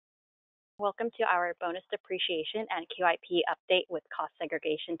Welcome to our bonus depreciation and QIP update with cost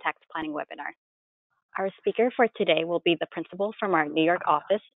segregation tax planning webinar. Our speaker for today will be the principal from our New York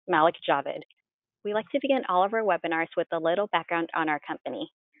office, Malik Javed. We like to begin all of our webinars with a little background on our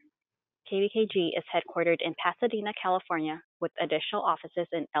company. KBKG is headquartered in Pasadena, California, with additional offices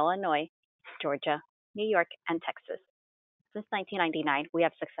in Illinois, Georgia, New York, and Texas. Since 1999, we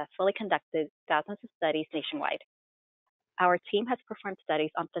have successfully conducted thousands of studies nationwide. Our team has performed studies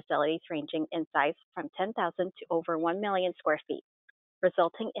on facilities ranging in size from 10,000 to over 1 million square feet,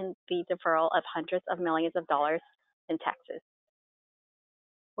 resulting in the deferral of hundreds of millions of dollars in taxes.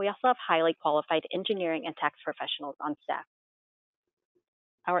 We also have highly qualified engineering and tax professionals on staff.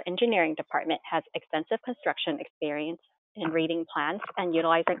 Our engineering department has extensive construction experience in reading plans and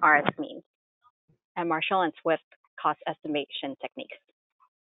utilizing RS means, and Marshall and Swift cost estimation techniques.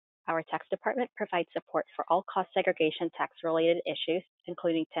 Our tax department provides support for all cost segregation tax-related issues,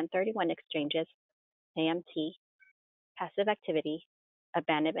 including 1031 exchanges, AMT, passive activity,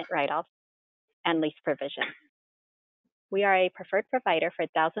 abandonment write-offs, and lease provision. We are a preferred provider for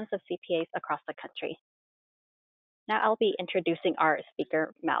thousands of CPAs across the country. Now I'll be introducing our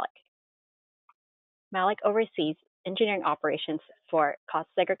speaker, Malik. Malik oversees engineering operations for cost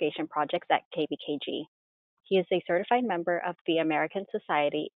segregation projects at KBKG. He is a certified member of the American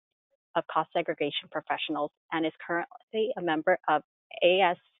Society of Cost Segregation Professionals and is currently a member of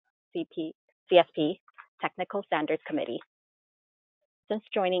CSP Technical Standards Committee. Since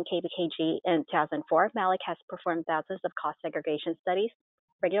joining KBKG in 2004, Malik has performed thousands of cost segregation studies,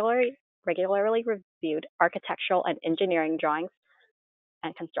 regularly reviewed architectural and engineering drawings,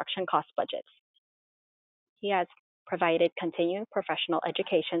 and construction cost budgets. He has provided continuing professional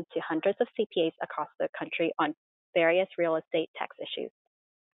education to hundreds of CPAs across the country on various real estate tax issues.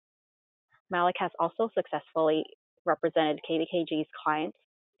 Malik has also successfully represented KBKG's clients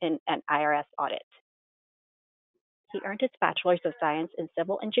in an IRS audit. He earned his Bachelor's of Science in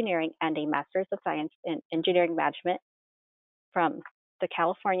Civil Engineering and a Master's of Science in Engineering Management from the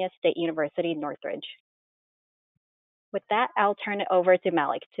California State University, Northridge. With that, I'll turn it over to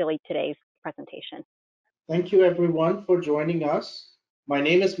Malik to lead today's presentation. Thank you everyone for joining us. My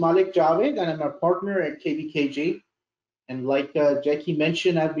name is Malik Javed and I'm a partner at KBKG. And like Jackie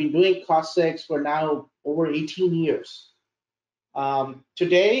mentioned, I've been doing cost segs for now over 18 years.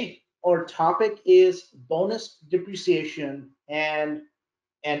 Today, our topic is bonus depreciation and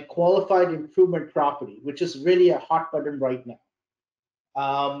qualified improvement property, which is really a hot button right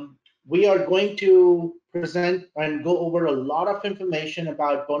now. We are going to present and go over a lot of information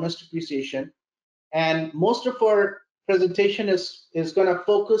about bonus depreciation. And most of our presentation is going to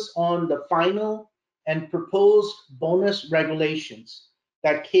focus on the final and proposed bonus regulations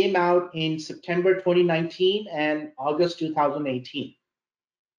that came out in September 2019 and August 2018.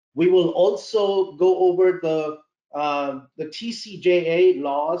 We will also go over the TCJA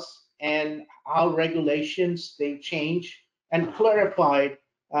laws and how regulations they change and clarified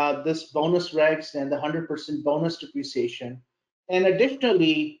this bonus regs and the 100% bonus depreciation. And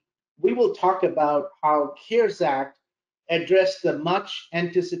additionally, we will talk about how CARES Act addressed the much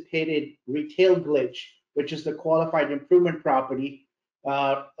anticipated retail glitch, which is the qualified improvement property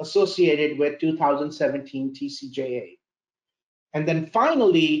associated with 2017 TCJA. And then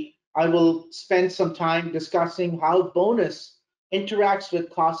finally, I will spend some time discussing how bonus interacts with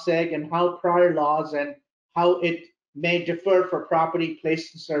cost seg and how prior laws and how it may differ for property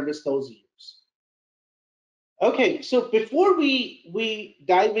placed in service those years. Okay, so before we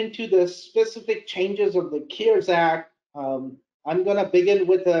dive into the specific changes of the CARES Act, I'm going to begin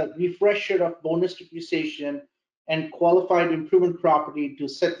with a refresher of bonus depreciation and qualified improvement property to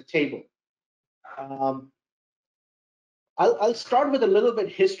set the table. I'll start with a little bit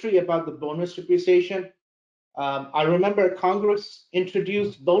history about the bonus depreciation. I remember Congress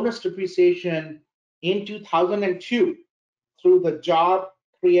introduced bonus depreciation in 2002 through the Job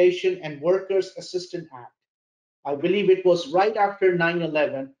Creation and Workers Assistance Act. I believe it was right after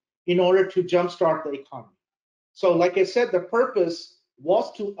 9/11 in order to jumpstart the economy. So like I said, the purpose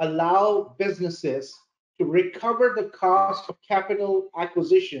was to allow businesses to recover the cost of capital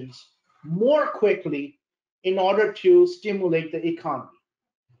acquisitions more quickly in order to stimulate the economy.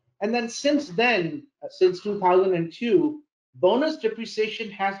 And then since then, since 2002, bonus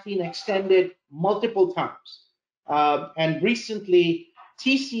depreciation has been extended multiple times. And recently,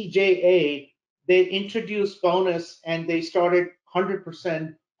 TCJA, they introduced bonus and they started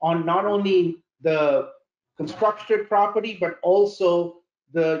 100% on not only the constructed property, but also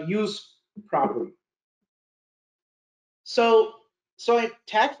the used property. So a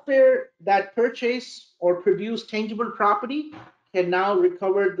taxpayer that purchase or produce tangible property can now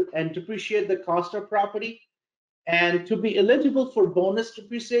recover and depreciate the cost of property. And to be eligible for bonus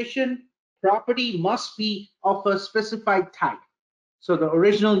depreciation, property must be of a specified type. So the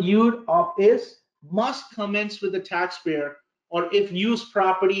original use of is must commence with the taxpayer, or if used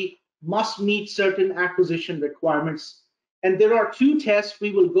property must meet certain acquisition requirements. And there are two tests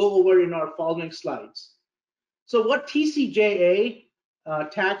we will go over in our following slides. So what TCJA,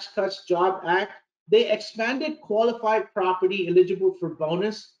 Tax Cuts Job Act, they expanded qualified property eligible for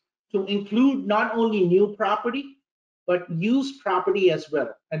bonus to include not only new property, but used property as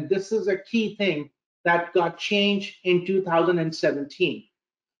well. And this is a key thing that got changed in 2017.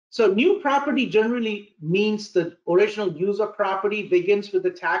 So new property generally means the original use of property begins with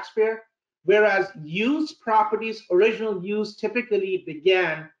the taxpayer, whereas used property's original use typically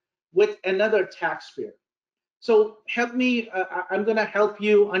began with another taxpayer. So help me, I'm going to help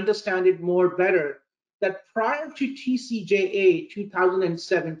you understand it more better, that prior to TCJA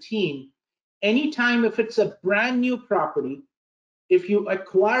 2017, anytime if it's a brand new property, if you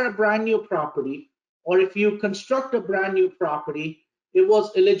acquire a brand new property, or if you construct a brand new property, it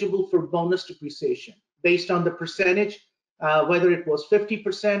was eligible for bonus depreciation based on the percentage, whether it was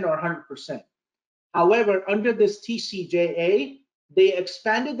 50% or 100%. However, under this TCJA, they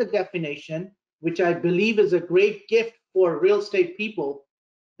expanded the definition, which I believe is a great gift for real estate people,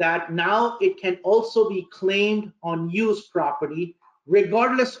 that now it can also be claimed on used property,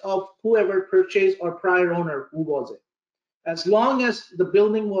 regardless of whoever purchased or prior owner, who was it. As long as the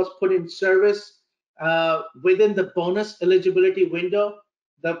building was put in service within the bonus eligibility window,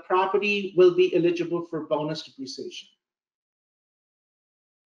 the property will be eligible for bonus depreciation.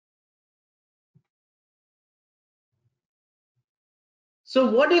 So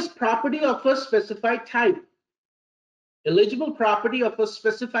what is property of a specified type? Eligible property of a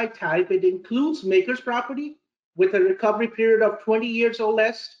specified type, it includes maker's property with a recovery period of 20 years or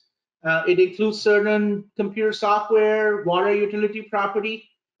less. It includes certain computer software, water utility property.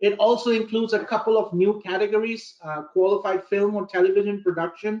 It also includes a couple of new categories, qualified film or television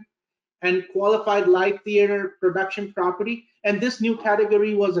production and qualified live theater production property. And this new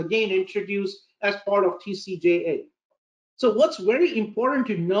category was again introduced as part of TCJA. So what's very important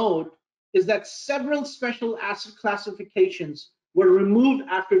to note is that several special asset classifications were removed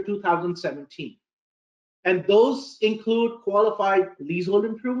after 2017. And those include qualified leasehold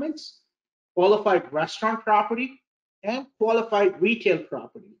improvements, qualified restaurant property, and qualified retail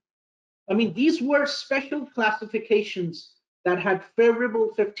property. I mean, these were special classifications that had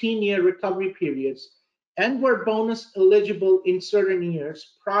favorable 15-year recovery periods and were bonus eligible in certain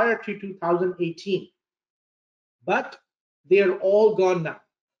years prior to 2018. But they are all gone now,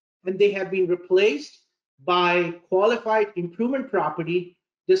 and they have been replaced by qualified improvement property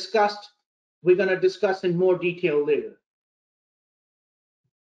we're going to discuss in more detail later.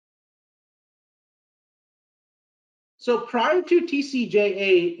 So prior to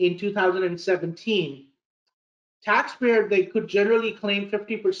TCJA in 2017, taxpayer, they could generally claim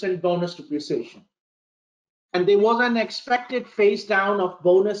 50% bonus depreciation. And there was an expected phase down of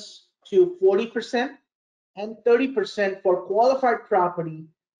bonus to 40% and 30% for qualified property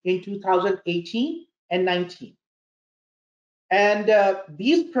in 2018 and 19. And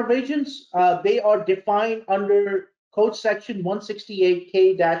these provisions, they are defined under Code Section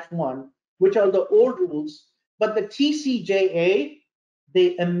 168K-1, which are the old rules, but the TCJA,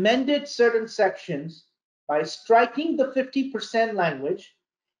 they amended certain sections by striking the 50% language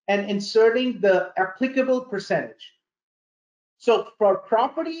and inserting the applicable percentage. So for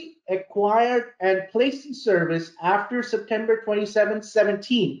property acquired and placed in service after September 27,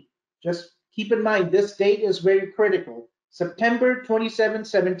 17, just keep in mind this date is very critical, September 27,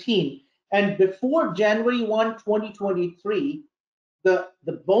 17, and before January 1, 2023, the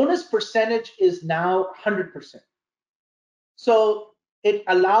bonus percentage is now 100%. So it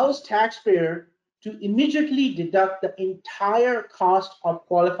allows taxpayer to immediately deduct the entire cost of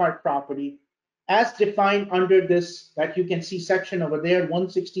qualified property as defined under this, that you can see section over there,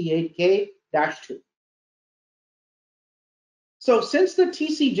 168K-2. So since the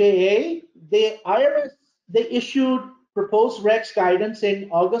TCJA, the IRS, they issued proposed regs guidance in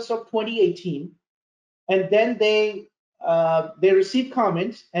August of 2018, and then they received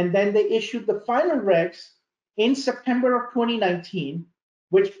comments, and then they issued the final regs in September of 2019,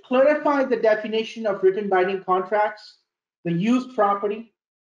 which clarified the definition of written binding contracts, the used property,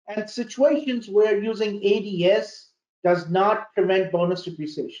 and situations where using ADS does not prevent bonus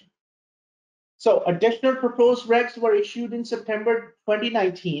depreciation. So additional proposed regs were issued in September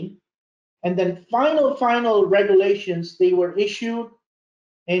 2019, and then final regulations, they were issued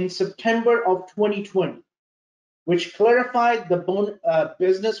in September of 2020. which clarified the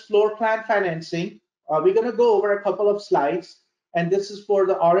business floor plan financing. We're going to go over a couple of slides, and this is for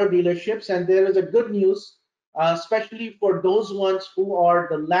the auto dealerships. And there is a good news, especially for those ones who are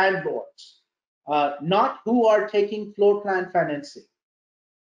the landlords, not who are taking floor plan financing.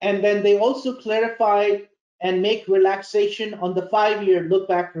 And then they also clarified and make relaxation on the 5-year look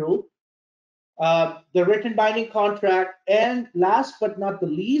back rule, the written binding contract, and last but not the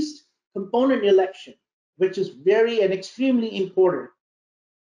least, component election, which is very and extremely important.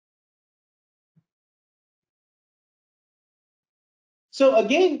 So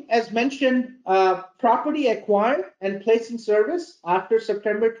again, as mentioned, property acquired and placed in service after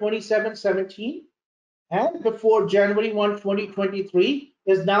September 27, 17 and before January 1, 2023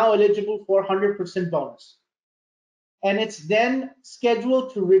 is now eligible for 100% bonus. And it's then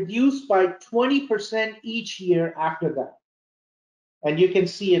scheduled to reduce by 20% each year after that. And you can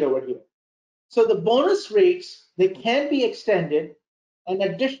see it over here. So the bonus rates, they can be extended an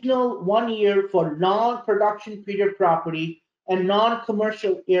additional 1 year for non-production period property and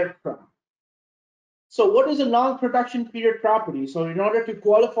non-commercial aircraft. So what is a non-production period property? So in order to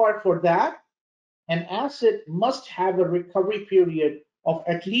qualify for that, an asset must have a recovery period of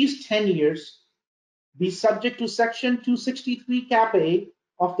at least 10 years, be subject to Section 263 Cap A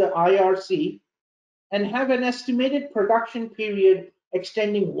of the IRC, and have an estimated production period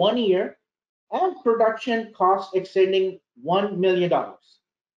extending 1 year and production cost exceeding $1 million.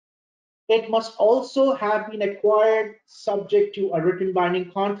 It must also have been acquired subject to a written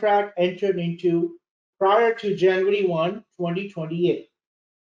binding contract entered into prior to January 1, 2028.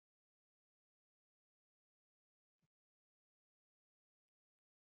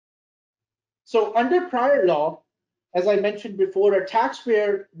 So under prior law, as I mentioned before, a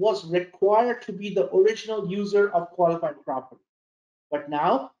taxpayer was required to be the original user of qualified property. But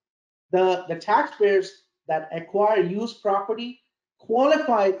now the taxpayers that acquire used property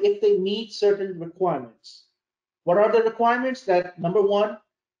qualify if they meet certain requirements. What are the requirements? That number one,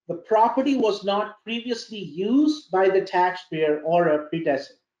 the property was not previously used by the taxpayer or a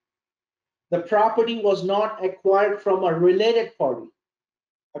predecessor. The property was not acquired from a related party,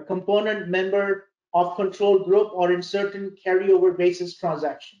 a component member of control group, or in certain carryover basis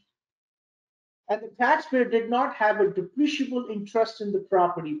transactions. And the taxpayer did not have a depreciable interest in the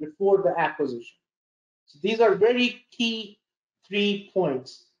property before the acquisition. So these are very key 3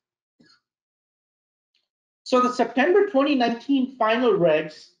 points. So the September 2019 final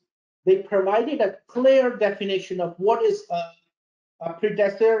regs, they provided a clear definition of what is a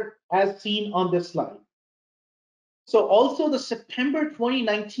predecessor as seen on this slide. So also the September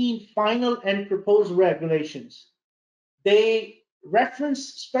 2019 final and proposed regulations, they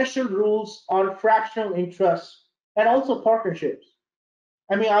reference special rules on fractional interest and also partnerships.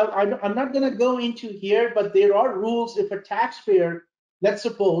 I mean, I'm not going to go into here, but there are rules if a taxpayer, let's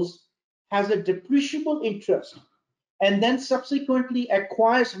suppose, has a depreciable interest and then subsequently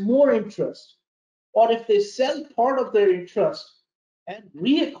acquires more interest, or if they sell part of their interest and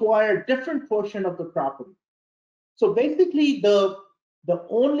reacquire a different portion of the property. So basically, the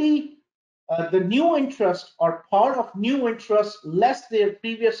new interest or part of new interest less their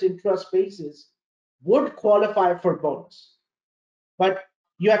previous interest basis would qualify for bonus. But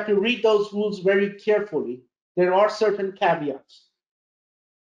you have to read those rules very carefully. There are certain caveats.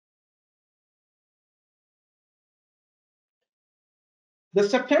 The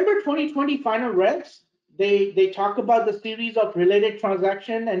September 2020 final regs, they talk about the series of related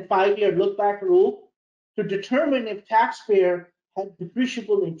transaction and 5-year look back rule to determine if taxpayer had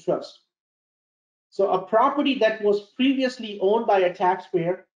depreciable interest. So a property that was previously owned by a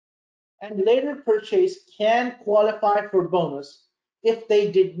taxpayer and later purchased can qualify for bonus if they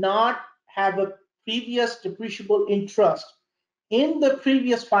did not have a previous depreciable interest in the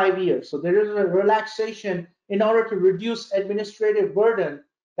previous 5 years. So there is a relaxation in order to reduce administrative burden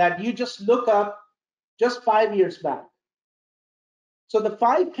that you just look up just 5 years back. So the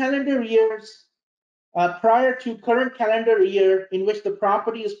 5 calendar years prior to current calendar year in which the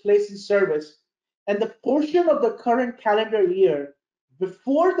property is placed in service, and the portion of the current calendar year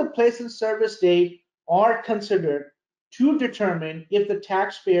before the place in service date are considered to determine if the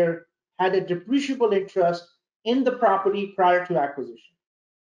taxpayer had a depreciable interest in the property prior to acquisition.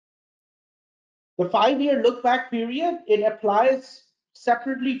 The 5-year look back period, it applies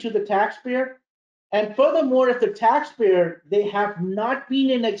separately to the taxpayer. And furthermore, if the taxpayer, they have not been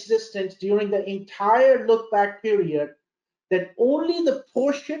in existence during the entire look back period, then only the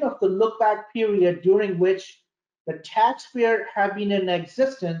portion of the look back period during which the taxpayer have been in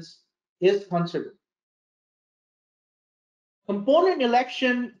existence is considered. Component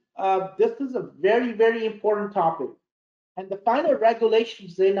election This is a very, very important topic. And the final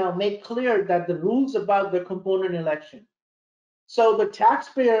regulations, they now make clear that the rules about the component election. So the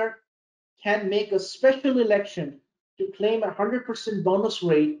taxpayer can make a special election to claim a 100% bonus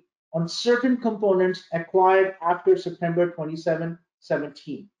rate on certain components acquired after September 27,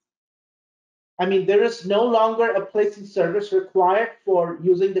 17. I mean, there is no longer a place in service required for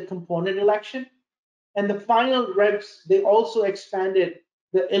using the component election. And the final regs, they also expanded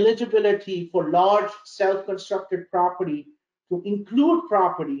the eligibility for large self-constructed property to include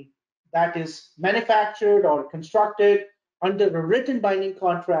property that is manufactured or constructed under a written binding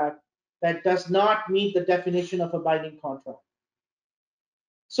contract that does not meet the definition of a binding contract.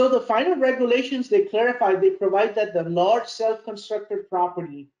 So the final regulations, they clarify, they provide that the large self-constructed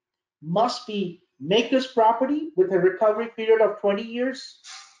property must be maker's property with a recovery period of 20 years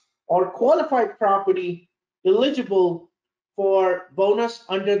or qualified property eligible for bonus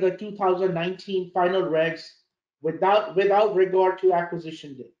under the 2019 final regs without regard to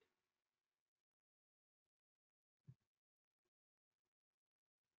acquisition date.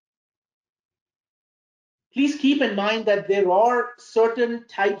 Please keep in mind that there are certain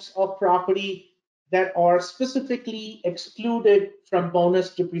types of property that are specifically excluded from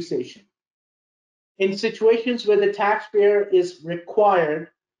bonus depreciation. In situations where the taxpayer is required,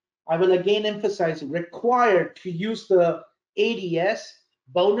 I will again emphasize, required to use the ADS,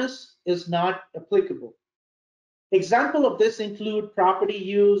 bonus is not applicable. Example of this include property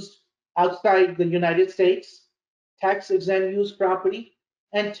used outside the United States, tax-exempt use property,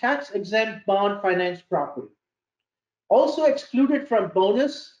 and tax-exempt bond finance property. Also excluded from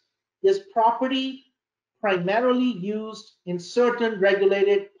bonus is property primarily used in certain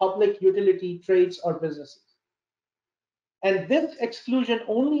regulated public utility trades or businesses. And this exclusion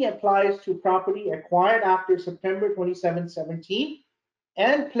only applies to property acquired after September 27, 17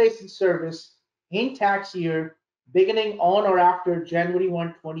 and placed in service in tax year beginning on or after January 1,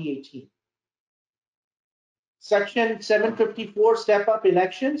 2018. Section 754, step up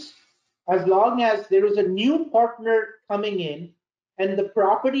elections. As long as there is a new partner coming in and the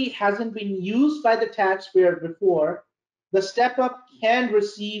property hasn't been used by the taxpayer before, the step up can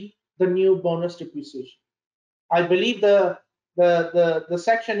receive the new bonus depreciation. I believe the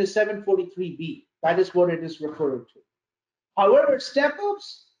section is 743B. That is what it is referring to. However, step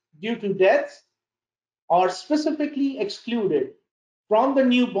ups due to death are specifically excluded from the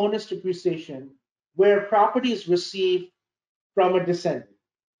new bonus depreciation where property is received from a descendant.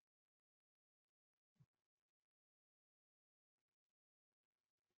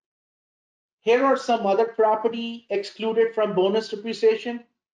 Here are some other property excluded from bonus depreciation.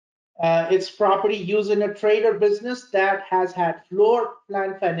 It's property used in a trade or business that has had floor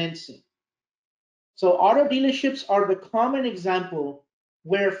plan financing. So auto dealerships are the common example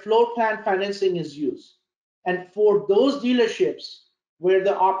where floor plan financing is used. And for those dealerships where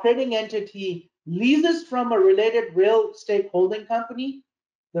the operating entity leases from a related real estate holding company,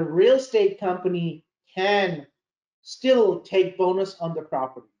 the real estate company can still take bonus on the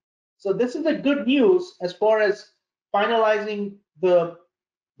property. So this is the good news as far as finalizing the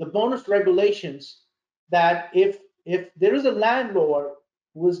bonus regulations, that if there is a landlord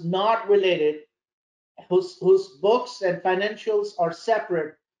who is not related, whose books and financials are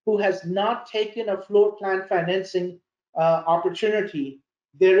separate, who has not taken a floor plan financing opportunity,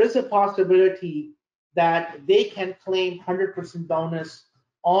 there is a possibility that they can claim 100% bonus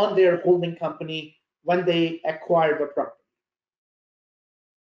on their holding company when they acquire the property.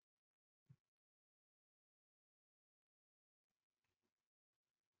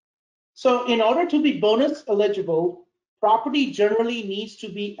 So in order to be bonus eligible, property generally needs to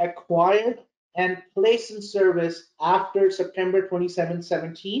be acquired and placed in service after September 27,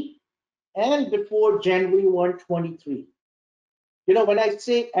 17 and before January 1, 23. You know, when I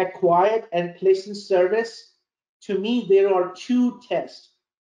say acquired and placed in service, to me, there are two tests,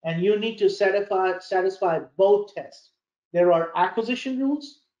 and you need to satisfy both tests. There are acquisition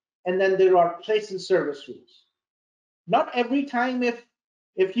rules, and then there are place in service rules. Not every time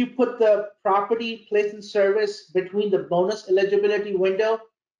if you put the property place in service between the bonus eligibility window,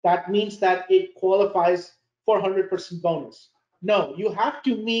 that means that it qualifies for 100% bonus. No, you have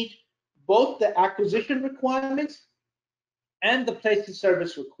to meet both the acquisition requirements and the place in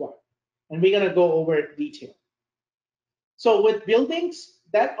service required. And we're going to go over it in detail. So with buildings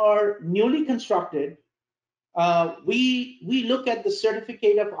that are newly constructed, we look at the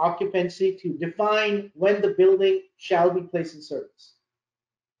certificate of occupancy to define when the building shall be placed in service.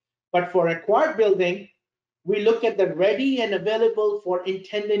 But for acquired building, we look at the ready and available for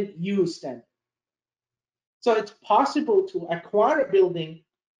intended use standard. So it's possible to acquire a building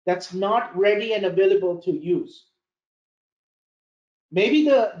that's not ready and available to use. Maybe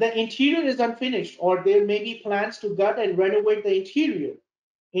the interior is unfinished, or there may be plans to gut and renovate the interior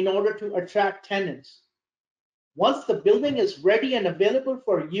in order to attract tenants. Once the building is ready and available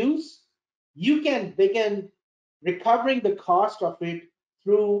for use, you can begin recovering the cost of it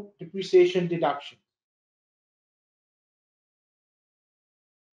through depreciation deduction.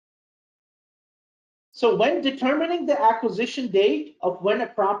 So when determining the acquisition date of when a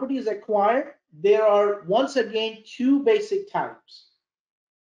property is acquired, there are once again two basic types.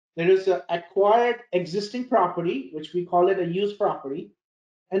 There is an acquired existing property, which we call it a used property,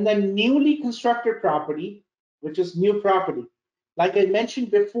 and then newly constructed property, which is new property. Like I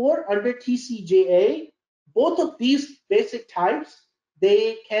mentioned before, under TCJA, both of these basic types,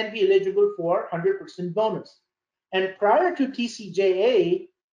 they can be eligible for 100% bonus. And prior to TCJA,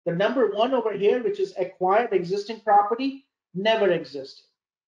 the number one over here, which is acquired existing property, never existed.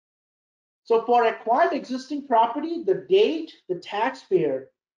 So for acquired existing property, the date the taxpayer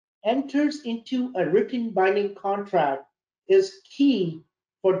enters into a written binding contract is key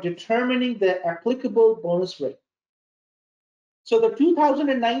for determining the applicable bonus rate. So the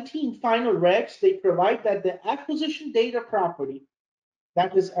 2019 final regs, they provide that the acquisition date of property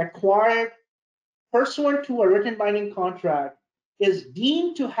that is acquired pursuant to a written binding contract is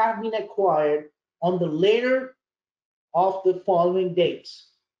deemed to have been acquired on the later of the following dates: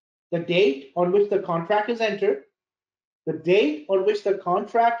 the date on which the contract is entered, the date on which the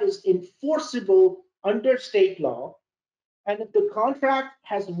contract is enforceable under state law, and if the contract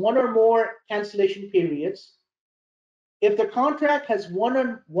has one or more cancellation periods, if the contract has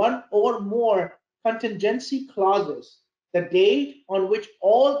one or more contingency clauses, the date on which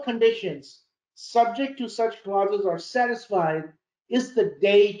all conditions subject to such clauses are satisfied is the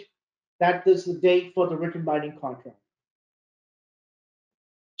date that is the date for the written binding contract.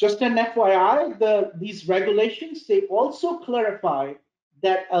 Just an FYI, these regulations, they also clarify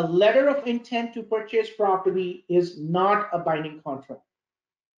that a letter of intent to purchase property is not a binding contract.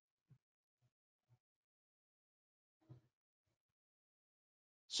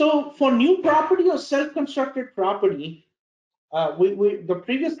 So for new property or self-constructed property, the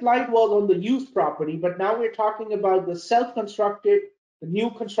previous slide was on the used property, but now we're talking about the self-constructed, the new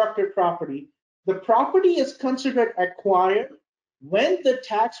constructed property. The property is considered acquired when the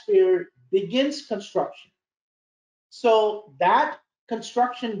taxpayer begins construction. So that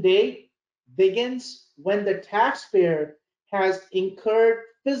construction date begins when the taxpayer has incurred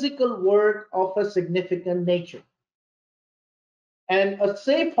physical work of a significant nature. And a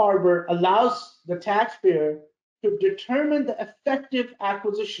safe harbor allows the taxpayer to determine the effective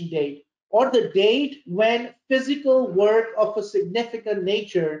acquisition date or the date when physical work of a significant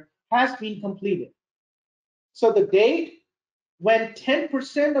nature has been completed. So the date when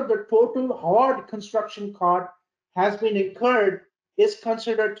 10% of the total hard construction cost has been incurred is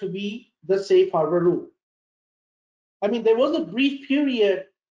considered to be the safe harbor rule. I mean, there was a brief period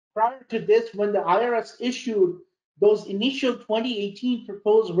prior to this when the IRS issued those initial 2018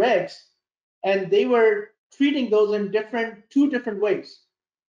 proposed regs, and they were treating those in two different ways.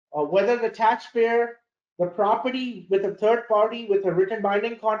 Whether the taxpayer, the property with a third party with a written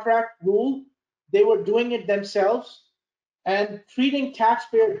binding contract rule, they were doing it themselves and treating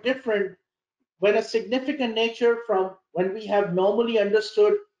taxpayer different when a significant nature from when we have normally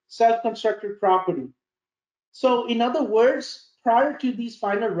understood self-constructed property. So in other words, prior to these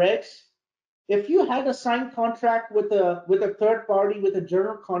final regs, if you had a signed contract with a third party, with a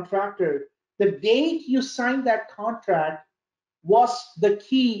general contractor, the date you signed that contract was the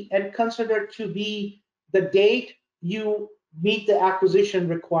key and considered to be the date you meet the acquisition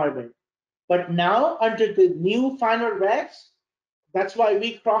requirement. But now under the new final regs, that's why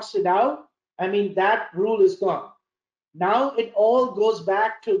we crossed it out. I mean, that rule is gone. Now it all goes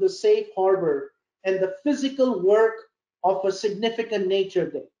back to the safe harbor and the physical work of a significant nature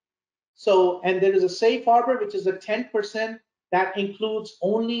there. So, and there is a safe harbor, which is a 10% that includes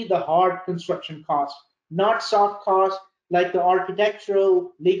only the hard construction cost, not soft cost like the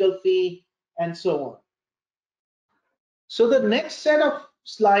architectural, legal fee, and so on. So the next set of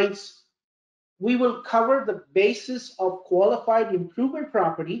slides, we will cover the basis of qualified improvement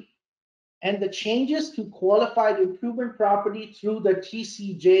property and the changes to qualified improvement property through the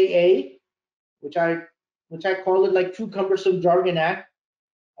TCJA, which I call it like Too Cumbersome Jargon Act.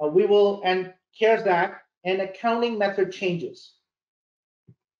 We will, and CARES Act, and accounting method changes.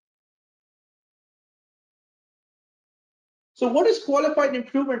 So what is qualified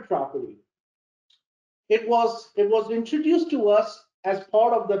improvement property? It was introduced to us as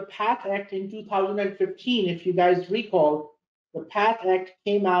part of the PAT Act in 2015, if you guys recall. the PATH Act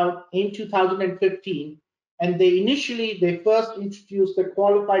came out in 2015, and they first introduced the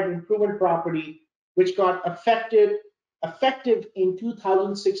qualified improvement property, which got effective in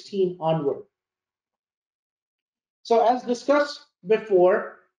 2016 onward. So as discussed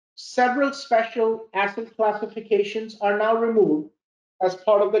before, several special asset classifications are now removed as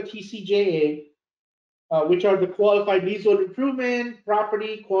part of the TCJA, which are the qualified leasehold improvement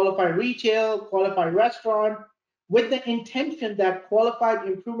property, qualified retail, qualified restaurant, with the intention that qualified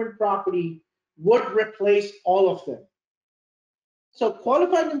improvement property would replace all of them. So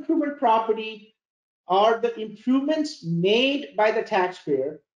qualified improvement property are the improvements made by the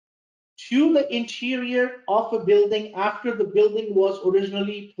taxpayer to the interior of a building after the building was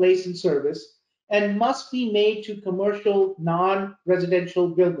originally placed in service and must be made to commercial non-residential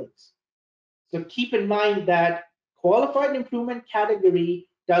buildings. So keep in mind that qualified improvement category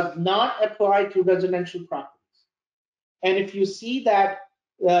does not apply to residential properties. And if you see that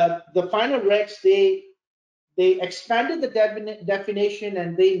the final regs, they expanded the definition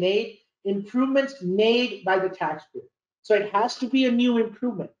and they made improvements made by the taxpayer. So it has to be a new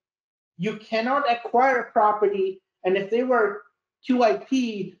improvement. You cannot acquire a property, and if they were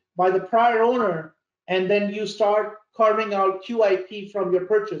QIP by the prior owner, and then you start carving out QIP from your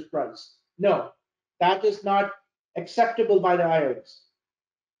purchase price. No, that is not acceptable by the IRS.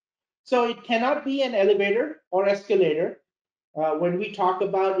 So it cannot be an elevator or escalator. When we talk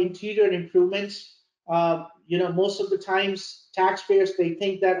about interior improvements, most of the times taxpayers, they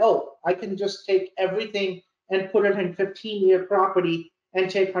think that, oh, I can just take everything and put it in 15-year property and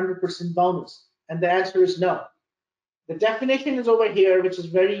take 100% bonus. And the answer is no. The definition is over here, which is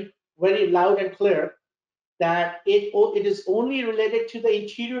very, very loud and clear, that it is only related to the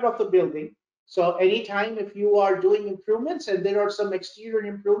interior of the building. So anytime if you are doing improvements and there are some exterior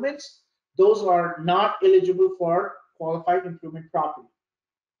improvements, those are not eligible for qualified improvement property.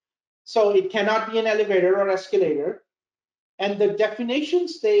 So it cannot be an elevator or escalator. And the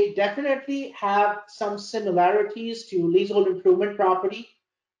definitions, they definitely have some similarities to leasehold improvement property,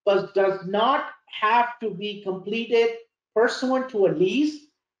 but does not have to be completed pursuant to a lease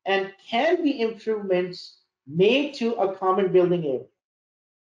and can be improvements made to a common building area.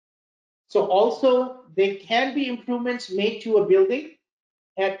 So also, they can be improvements made to a building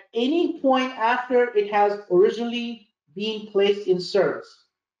at any point after it has originally been placed in service.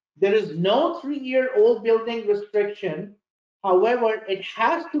 There is no 3-year-old building restriction. However, it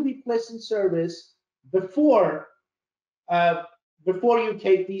has to be placed in service before you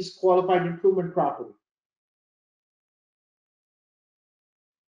take these qualified improvement property.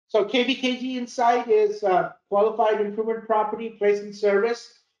 So KBKG Insight is qualified improvement property placed in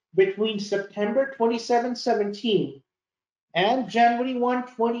service between September 27, 17 and January 1,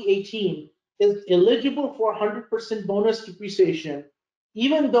 2018 is eligible for 100% bonus depreciation,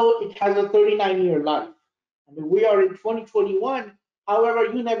 even though it has a 39-year life. I mean, we are in 2021. However,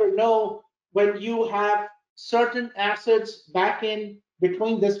 you never know when you have certain assets back in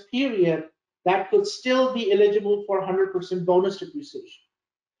between this period that could still be eligible for 100% bonus depreciation.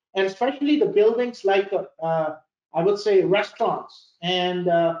 And especially the buildings like, I would say, restaurants and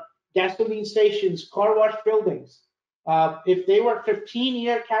gasoline stations, car wash buildings. If they were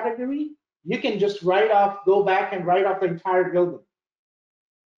 15-year category, you can just go back and write off the entire building.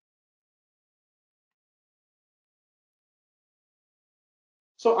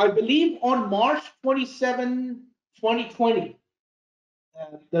 So I believe on March 27, 2020,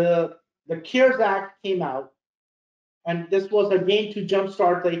 the CARES Act came out, and this was again to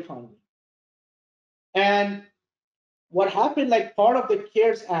jumpstart the economy. And what happened, like part of the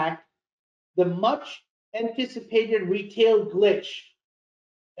CARES Act, the much anticipated retail glitch,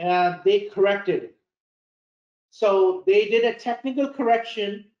 they corrected it. So they did a technical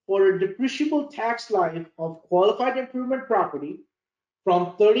correction for a depreciable tax life of qualified improvement property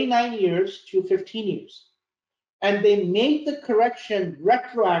from 39 years to 15 years. And they made the correction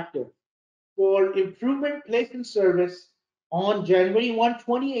retroactive for improvement placed in service on January 1,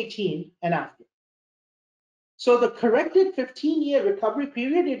 2018 and after. So the corrected 15-year recovery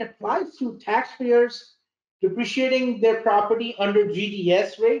period, it applies to taxpayers depreciating their property under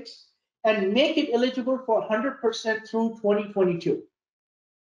GDS rates and make it eligible for 100% through 2022.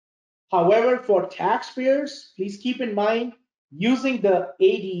 However, for taxpayers, please keep in mind, using the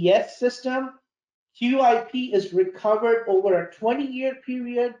ADS system, QIP is recovered over a 20-year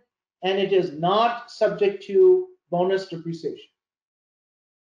period and it is not subject to bonus depreciation.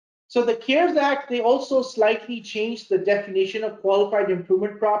 So the CARES Act, they also slightly changed the definition of qualified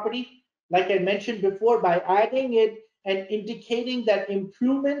improvement property, like I mentioned before, by adding it and indicating that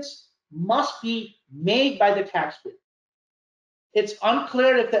improvements must be made by the taxpayer. It's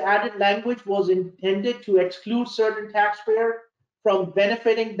unclear if the added language was intended to exclude certain taxpayers from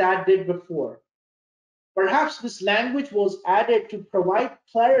benefiting that did before. Perhaps this language was added to provide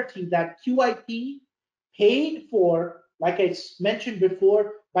clarity that QIP paid for, like I mentioned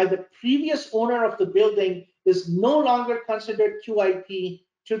before, by the previous owner of the building is no longer considered QIP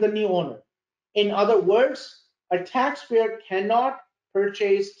to the new owner. In other words, a taxpayer cannot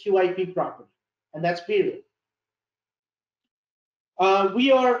purchase QIP property, and that's period.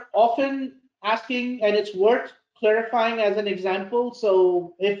 We are often asking, and it's worth clarifying as an example.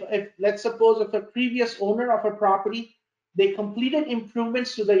 So if let's suppose if a previous owner of a property, they completed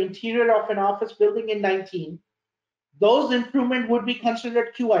improvements to the interior of an office building in 19, those improvements would be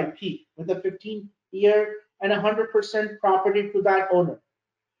considered QIP with a 15-year and 100% property to that owner.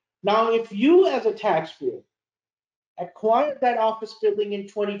 Now, if you as a taxpayer acquired that office building in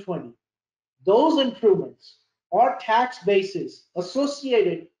 2020, those improvements or tax bases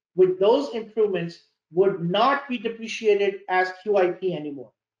associated with those improvements would not be depreciated as QIP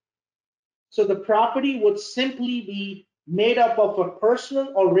anymore. So the property would simply be made up of a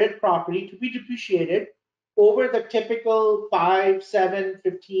personal or real property to be depreciated over the typical 5, 7,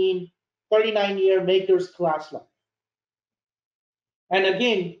 15, 39-year maker's class life. And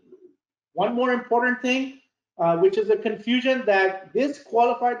again, one more important thing, which is a confusion, that this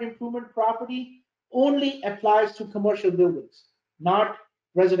qualified improvement property only applies to commercial buildings, not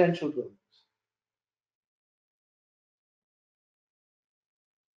residential buildings.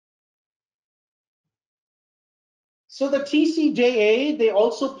 So the TCJA, they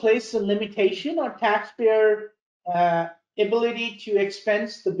also place a limitation on taxpayer ability to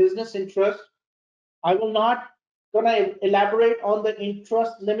expense the business interest. I will not gonna elaborate on the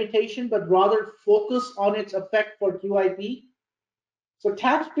interest limitation, but rather focus on its effect for QIP. So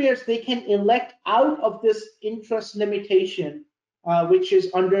taxpayers, they can elect out of this interest limitation, which is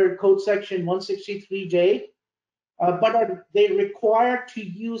under Code Section 163J, but are they required to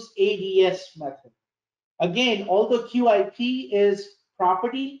use ADS method? Again, although QIP is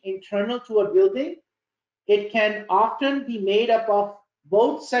property internal to a building, it can often be made up of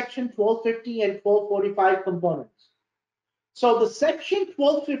both Section 1250 and 1245 components. So the Section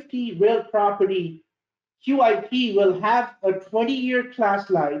 1250 real property QIP will have a 20-year class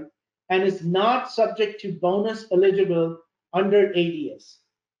life and is not subject to bonus eligible under ADS.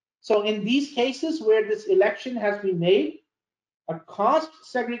 So in these cases where this election has been made, a cost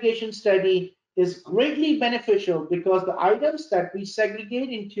segregation study is greatly beneficial because the items that we segregate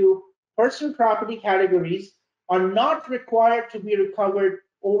into personal property categories are not required to be recovered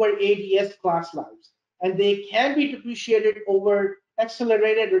over ADS class lives, and they can be depreciated over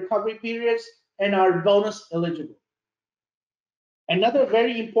accelerated recovery periods and are bonus eligible. Another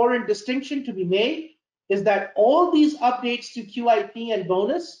very important distinction to be made is that all these updates to QIP and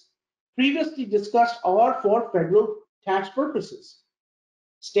bonus previously discussed are for federal tax purposes.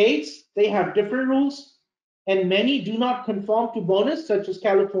 States, they have different rules, and many do not conform to bonus, such as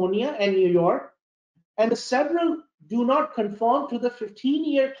California and New York, and several do not conform to the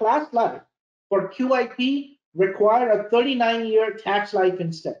 15-year class life. For QIP, require a 39-year tax life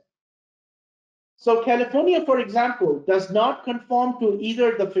instead. So California, for example, does not conform to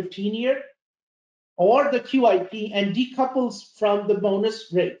either the 15-year or the QIP and decouples from the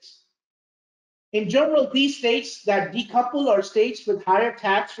bonus rates. In general, these states that decouple are states with higher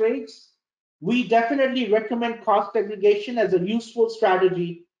tax rates. We definitely recommend cost segregation as a useful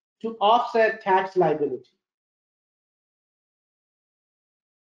strategy to offset tax liability.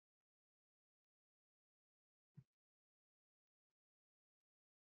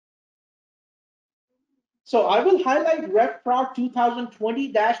 So I will highlight Ref Proc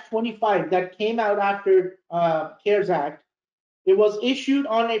 2020-25 that came out after CARES Act. It was issued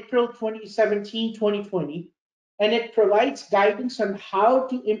on April 2017, 2020, and it provides guidance on how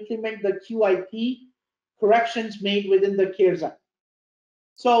to implement the QIP corrections made within the CARES Act.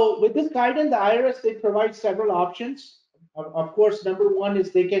 So with this guidance, the IRS, they provide several options. Of course, number one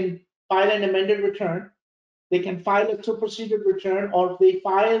is they can file an amended return. They can file a superseded return, or they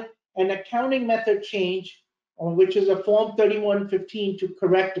file an accounting method change, which is a Form 3115 to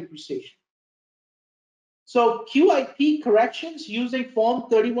correct depreciation. So QIP corrections using Form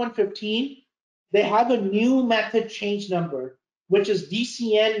 3115, they have a new method change number, which is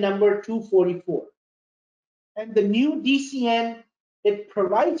DCN number 244. And the new DCN, it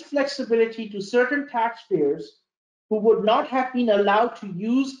provides flexibility to certain taxpayers who would not have been allowed to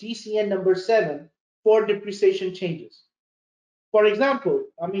use DCN number 7 for depreciation changes. For example,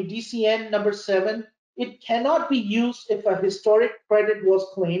 DCN number 7, it cannot be used if a historic credit was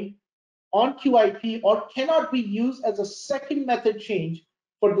claimed on QIP or cannot be used as a second method change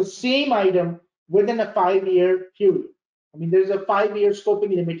for the same item within a 5-year period. I mean, there's a 5-year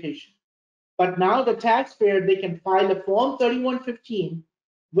scoping limitation. But now the taxpayer, they can file a Form 3115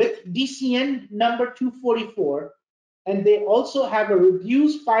 with DCN number 244, and they also have a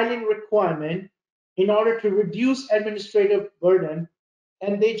reduced filing requirement in order to reduce administrative burden,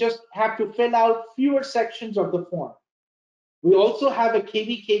 and they just have to fill out fewer sections of the form. We also have a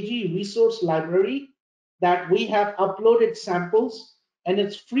KBKG resource library that we have uploaded samples, and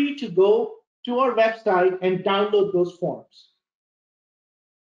it's free to go to our website and download those forms.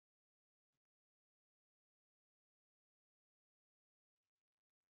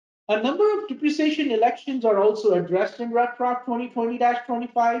 A number of depreciation elections are also addressed in REPROC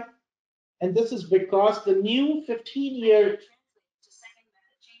 2020-25, and this is because the new 15-year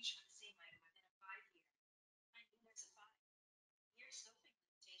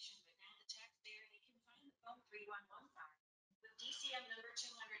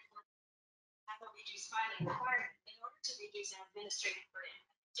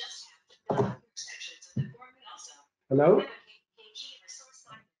Hello?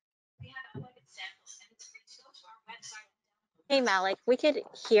 Hey Malik, we could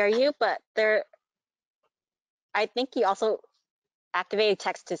hear you, but I think you also activated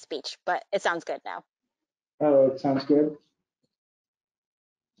text to speech, but it sounds good now. Oh, it sounds good.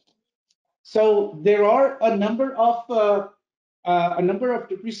 So there are a number of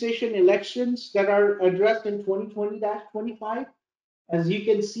depreciation elections that are addressed in 2020-25. As you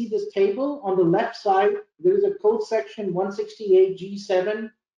can see this table on the left side, there is a code section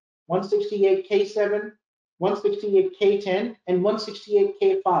 168G7, 168K7, 168K10, and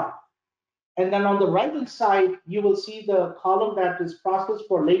 168K5. And then on the right hand side, you will see the column that is process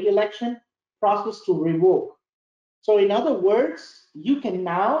for late election, process to revoke. So in other words, you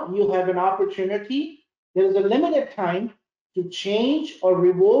have an opportunity. There is a limited time to change or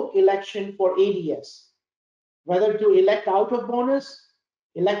revoke election for ADS, whether to elect out of bonus,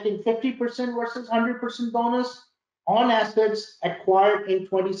 electing 50% versus 100% bonus on assets acquired in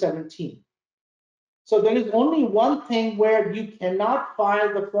 2017. So there is only one thing where you cannot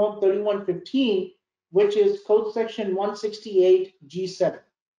file the Form 3115, which is Code Section 168G7.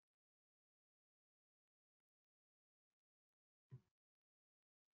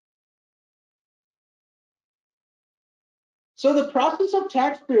 So the process of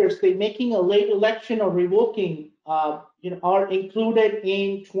taxpayers, they making a late election or revoking, are included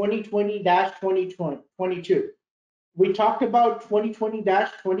in 2020-2022. We talked about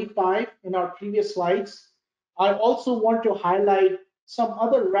 2020-25 in our previous slides. I also want to highlight some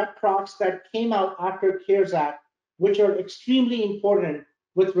other REPROCs that came out after CARES Act, which are extremely important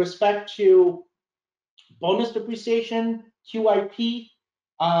with respect to bonus depreciation, QIP,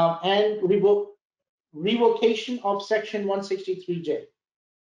 and revocation of Section 163J.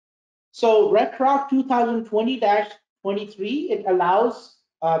 So REPROC 2020-23, it allows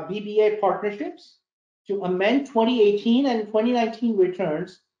BBA partnerships to amend 2018 and 2019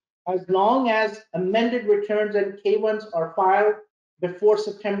 returns as long as amended returns and K1s are filed before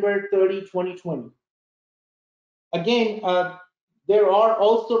September 30, 2020. Again, there are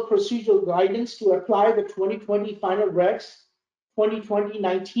also procedural guidance to apply the 2020 final regs,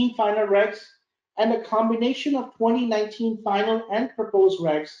 2020-19 final regs, and a combination of 2019 final and proposed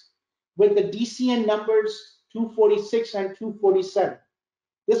regs with the DCN numbers 246 and 247.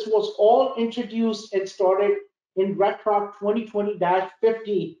 This was all introduced and started in REPROC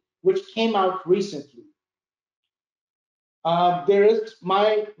 2020-50, which came out recently. There is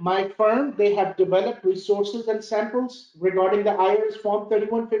my firm, they have developed resources and samples regarding the IRS Form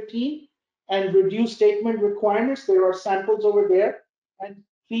 3115 and reduced statement requirements. There are samples over there. And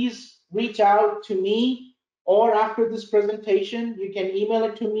please reach out to me, or after this presentation, you can email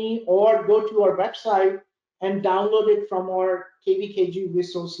it to me or go to our website and download it from our KBKG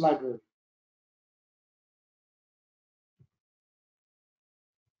resource library.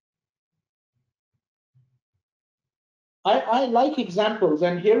 I like examples,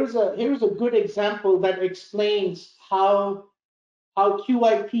 and here's a good example that explains how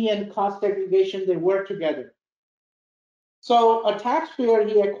QIP and cost segregation, they work together. So a taxpayer,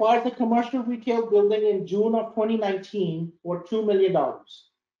 he acquires a commercial retail building in June of 2019 for $2 million.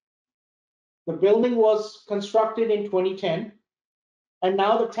 The building was constructed in 2010, and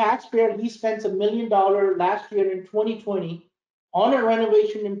now the taxpayer, he spends $1 million last year in 2020 on a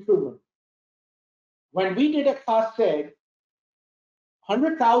renovation improvement. When we did a cost seg,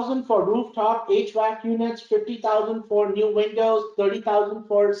 100,000 for rooftop HVAC units, 50,000 for new windows, 30,000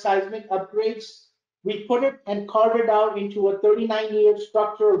 for seismic upgrades. we put it and carved it out into a 39-year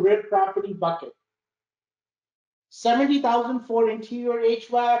structural real property bucket. 70,000 for interior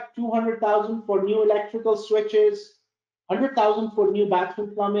HVAC, 200,000 for new electrical switches, 100,000 for new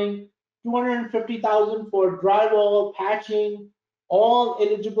bathroom plumbing, 250,000 for drywall, patching, all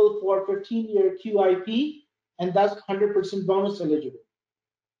eligible for 15-year QIP, and thus 100% bonus eligible.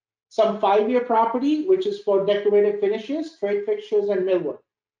 Some 5-year property, which is for decorative finishes, trade fixtures, and millwork.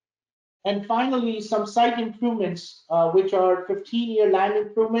 And finally, some site improvements, which are 15-year land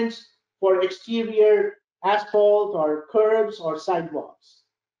improvements for exterior asphalt or curbs or sidewalks.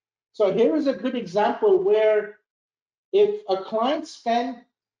 So here is a good example where if a client spent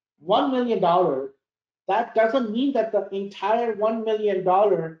 $1 million, that doesn't mean that the entire $1 million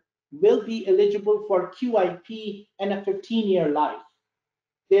will be eligible for QIP and a 15-year life.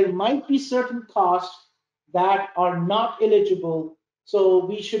 There might be certain costs that are not eligible, so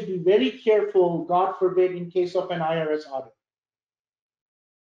we should be very careful, God forbid, in case of an IRS audit.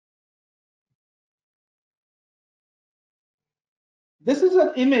 This is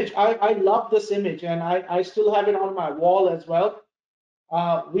an image. I love this image, and I still have it on my wall as well.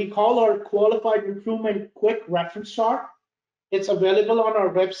 We call our qualified improvement quick reference chart. It's available on our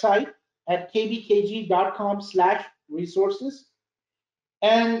website at kbkg.com/resources.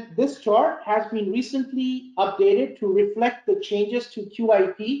 And this chart has been recently updated to reflect the changes to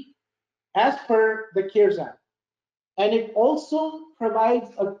QIP as per the CARES Act. And it also provides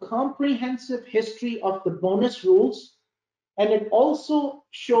a comprehensive history of the bonus rules. And it also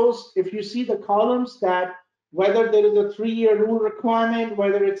shows, if you see the columns, that whether there is a 3-year rule requirement,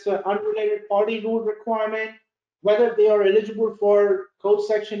 whether it's an unrelated party rule requirement, whether they are eligible for Code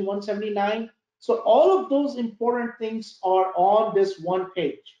Section 179. So all of those important things are on this one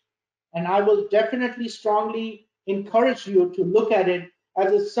page. And I will definitely strongly encourage you to look at it,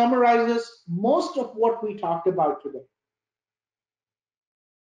 as it summarizes most of what we talked about today.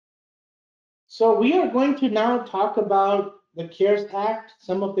 So we are going to now talk about the CARES Act,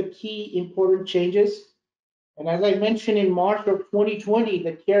 some of the key important changes. And as I mentioned, in March of 2020,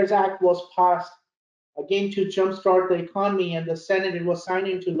 the CARES Act was passed again to jumpstart the economy, and the Senate, it was signed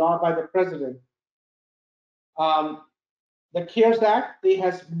into law by the president. The CARES Act, it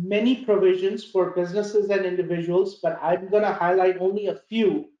has many provisions for businesses and individuals, but I'm going to highlight only a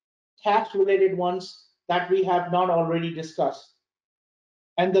few tax-related ones that we have not already discussed.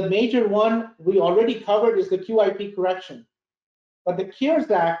 And the major one we already covered is the QIP correction. But the CARES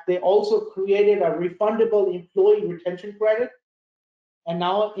Act, they also created a refundable employee retention credit. And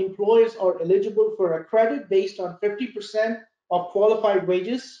now employers are eligible for a credit based on 50% of qualified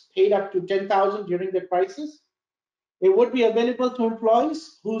wages paid up to $10,000 during the crisis. It would be available to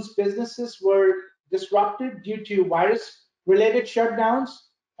employees whose businesses were disrupted due to virus-related shutdowns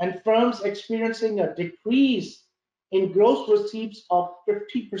and firms experiencing a decrease in gross receipts of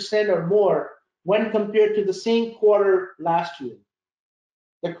 50% or more when compared to the same quarter last year.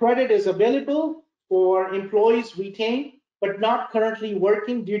 The credit is available for employees retained but not currently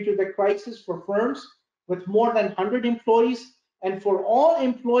working due to the crisis, for firms with more than 100 employees, and for all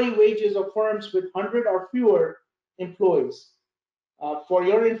employee wages of firms with 100 or fewer employees. For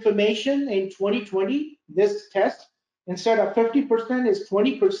your information, in 2020, this test, instead of 50%, is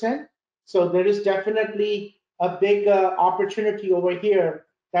 20%. So there is definitely a big opportunity over here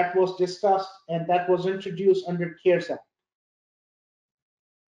that was discussed and that was introduced under CARES Act.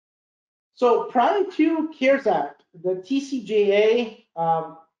 So prior to CARES Act, the TCJA,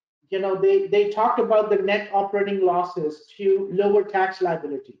 they talked about the net operating losses to lower tax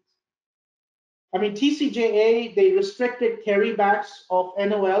liabilities. I mean, TCJA, they restricted carrybacks of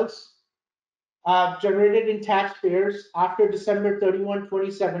NOLs generated in taxpayers after December 31,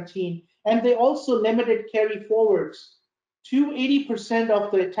 2017, and they also limited carry forwards to 80%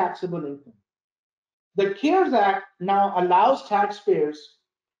 of the taxable income. The CARES Act now allows taxpayers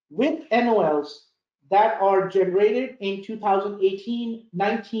with NOLs that are generated in 2018,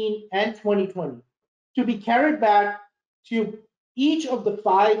 19, and 2020 to be carried back to each of the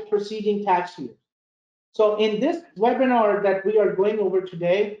 5 preceding tax years. So in this webinar that we are going over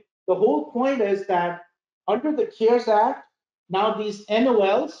today, the whole point is that under the CARES Act, now these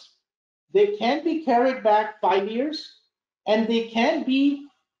NOLs, they can be carried back 5 years and they can be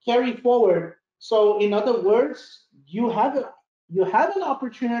carried forward. So in other words, you have an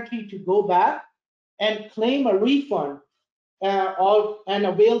opportunity to go back and claim a refund and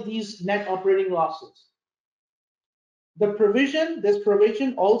avail these net operating losses. This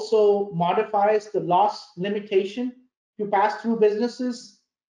provision also modifies the loss limitation to pass-through businesses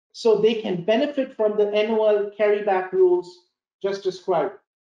so they can benefit from the NOL carryback rules just described.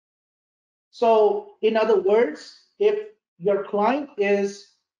 So in other words, if your client has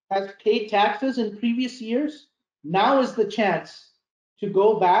paid taxes in previous years, now is the chance to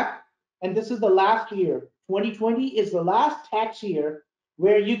go back, and this is the last year. 2020 is the last tax year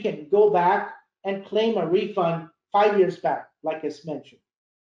where you can go back and claim a refund 5 years back, like I mentioned.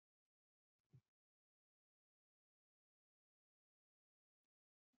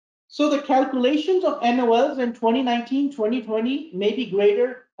 So the calculations of NOLs in 2019, 2020 may be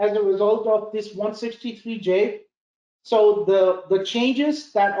greater as a result of this 163J. So the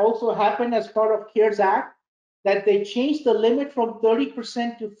changes that also happened as part of CARES Act, that they changed the limit from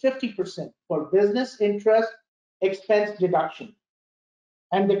 30% to 50% for business interest expense deduction.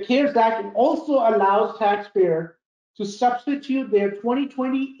 And the CARES Act also allows taxpayers to substitute their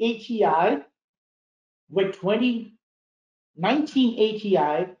 2020 ATI with 2019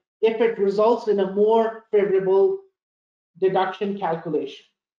 ATI if it results in a more favorable deduction calculation.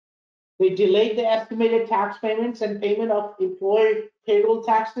 They delayed the estimated tax payments and payment of employee payroll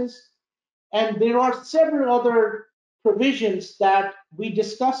taxes. And there are several other provisions that we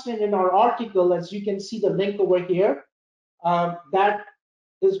discussed in our article, as you can see the link over here, that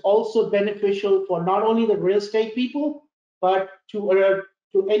is also beneficial for not only the real estate people, but to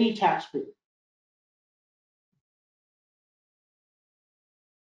any taxpayer.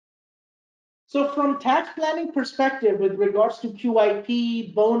 So from tax planning perspective, with regards to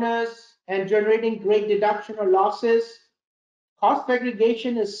QIP, bonus, and generating great deduction or losses, cost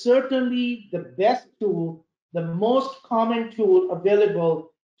segregation is certainly the best tool, the most common tool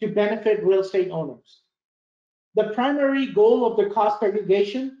available to benefit real estate owners. The primary goal of the cost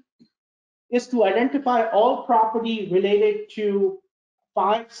segregation is to identify all property related to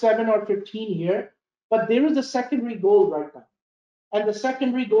 5, 7, or 15 year, but there is a secondary goal right now. And the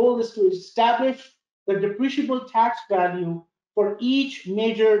secondary goal is to establish the depreciable tax value for each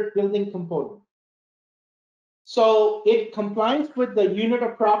major building component. So it complies with the unit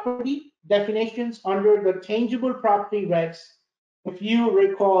of property definitions under the tangible property regs. If you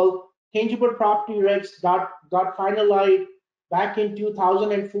recall, tangible property regs got finalized back in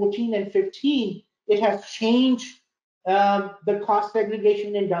 2014 and 15. It has changed the cost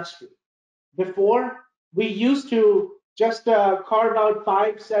segregation industry. Before, we used to just carve out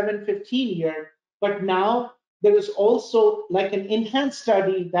 5, 7, 15 year, but now there is also like an enhanced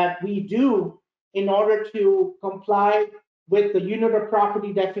study that we do in order to comply with the unit of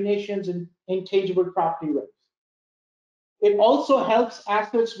property definitions and intangible property rights. It also helps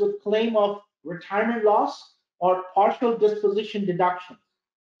assets with claim of retirement loss or partial disposition deduction.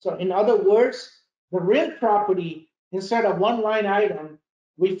 So in other words, the real property, instead of one line item,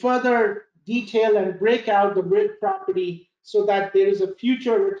 we further detail and break out the real property so that there is a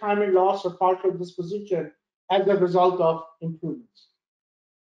future retirement loss or partial disposition as a result of improvements.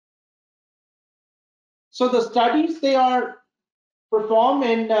 So the studies, they are performed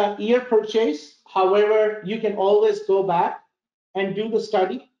in year purchase. However, you can always go back and do the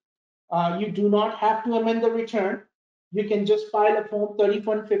study. You do not have to amend the return. You can just file a form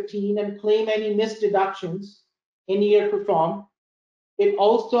 3115 and claim any missed deductions in year performed. It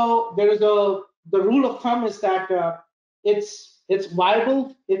also, there is the rule of thumb is that it's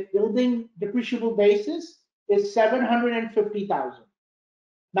viable if building depreciable basis is 750,000.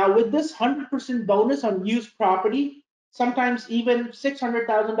 Now with this 100% bonus on used property, sometimes even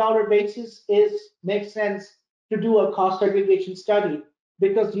 $600,000 basis makes sense to do a cost segregation study,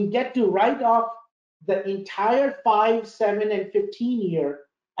 because you get to write off the entire 5, 7, and 15 year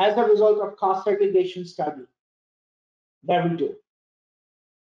as a result of cost segregation study that we do.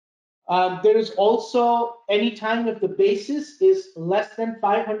 There is also any time if the basis is less than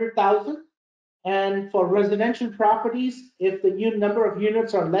 500,000, and for residential properties, if the number of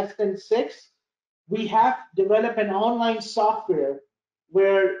units are less than 6, we have developed an online software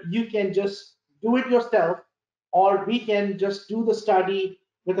where you can just do it yourself, or we can just do the study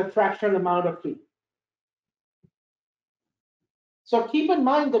with a fractional amount of fee. So keep in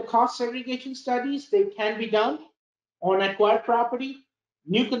mind the cost segregation studies, they can be done on acquired property,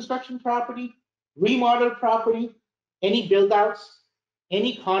 new construction property, remodeled property, any build outs,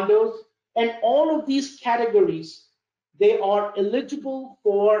 any condos, and all of these categories, they are eligible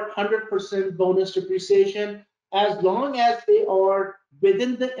for 100% bonus depreciation as long as they are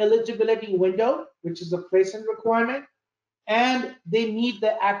within the eligibility window, which is a placement requirement, and they meet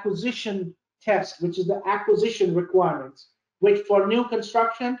the acquisition test, which is the acquisition requirements, which for new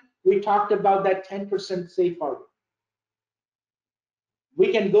construction, we talked about that 10% safe harbor.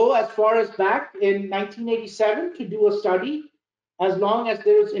 We can go as far as back in 1987 to do a study, as long as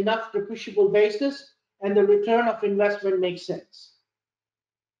there is enough depreciable basis and the return of investment makes sense.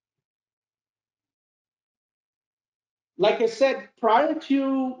 like I said, prior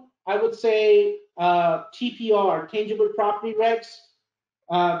to, I would say, TPR, tangible property regs,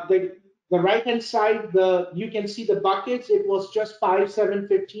 the right-hand side, you can see the buckets. It was just 5, 7,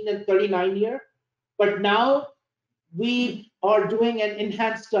 15, and 39 year. But now we are doing an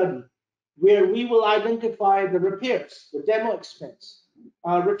enhanced study where we will identify the repairs, the demo expense,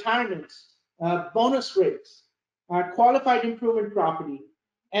 retirements, bonus rates, qualified improvement property.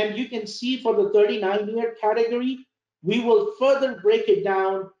 And you can see for the 39-year category, we will further break it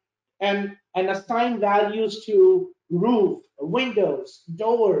down and assign values to roof, windows,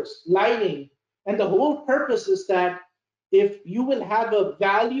 doors, lighting. And the whole purpose is that if you will have a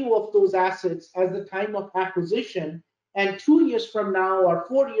value of those assets at the time of acquisition, and 2 years from now or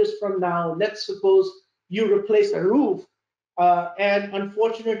 4 years from now, let's suppose you replace a roof, and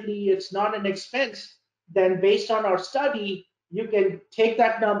unfortunately it's not an expense, then based on our study, you can take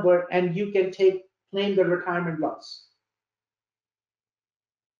that number and you can claim the retirement loss.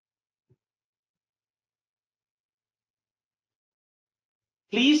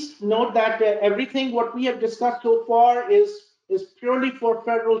 Please note that everything what we have discussed so far is purely for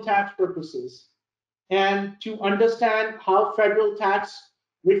federal tax purposes. And to understand how federal tax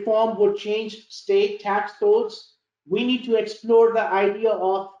reform would change state tax codes, we need to explore the idea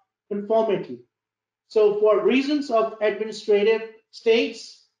of conformity. So for reasons of administrative,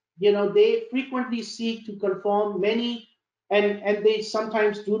 states, they frequently seek to conform many, and they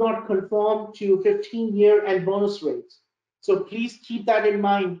sometimes do not conform to 15-year and bonus rates. So please keep that in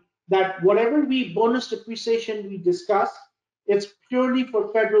mind, that whatever bonus depreciation we discuss, it's purely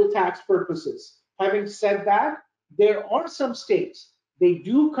for federal tax purposes. Having said that, there are some states, they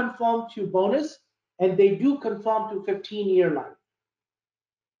do conform to bonus and they do conform to 15-year life.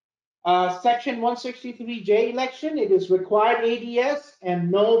 Section 163J election, it is required ADS and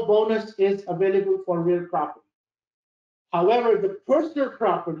no bonus is available for real property. However, the personal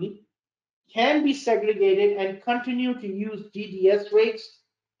property can be segregated and continue to use DDS rates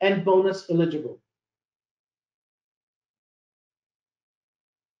and bonus eligible.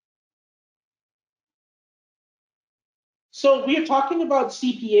 So we are talking about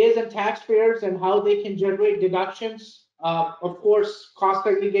CPAs and taxpayers and how they can generate deductions. Of course, cost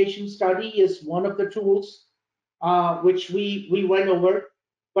segregation study is one of the tools which we went over.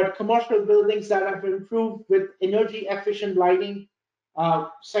 But commercial buildings that have improved with energy efficient lighting,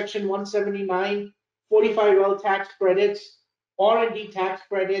 Section 179, 45L tax credits, R&D tax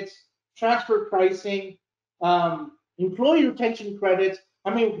credits, transfer pricing, employee retention credits.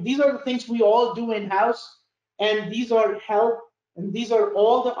 I mean, these are the things we all do in-house, and these are help, and these are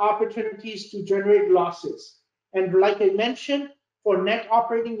all the opportunities to generate losses. And like I mentioned, for net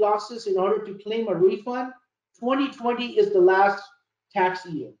operating losses, in order to claim a refund, 2020 is the last tax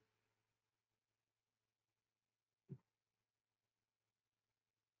year.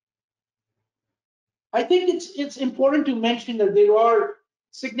 I think it's important to mention that there are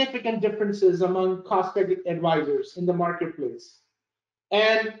significant differences among cost advisors in the marketplace.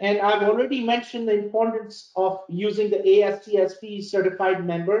 And I've already mentioned the importance of using the ASCSP certified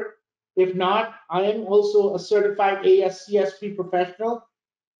member. If not, I am also a certified ASCSP professional.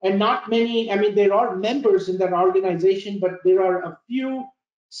 And not many, I mean, there are members in that organization, but there are a few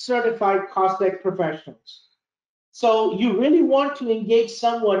certified cost professionals. So you really want to engage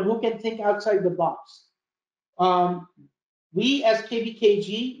someone who can think outside the box. We as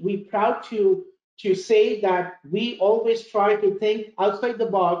KBKG, we proud to say that we always try to think outside the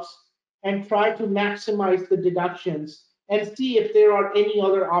box and try to maximize the deductions and see if there are any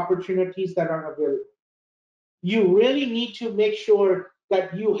other opportunities that are available. You really need to make sure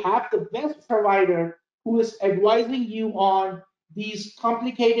that you have the best provider who is advising you on these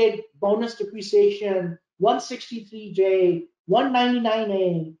complicated bonus depreciation, 163J,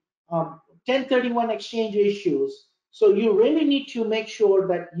 199A, 1031 exchange issues. So you really need to make sure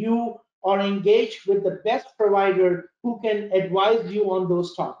that you are engaged with the best provider who can advise you on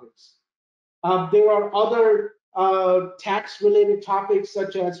those topics. There are other tax-related topics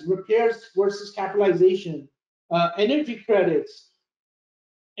such as repairs versus capitalization, energy credits,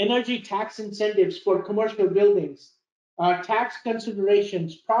 energy tax incentives for commercial buildings, tax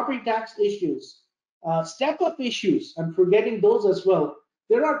considerations, property tax issues, step-up issues. I'm forgetting those as well.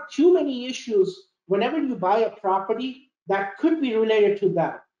 There are too many issues whenever you buy a property that could be related to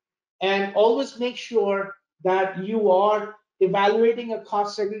that. And always make sure that you are evaluating a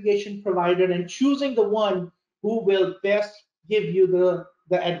cost segregation provider and choosing the one who will best give you the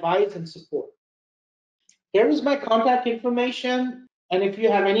advice and support. Here is my contact information. And if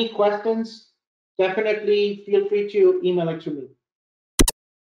you have any questions, definitely feel free to email it to me.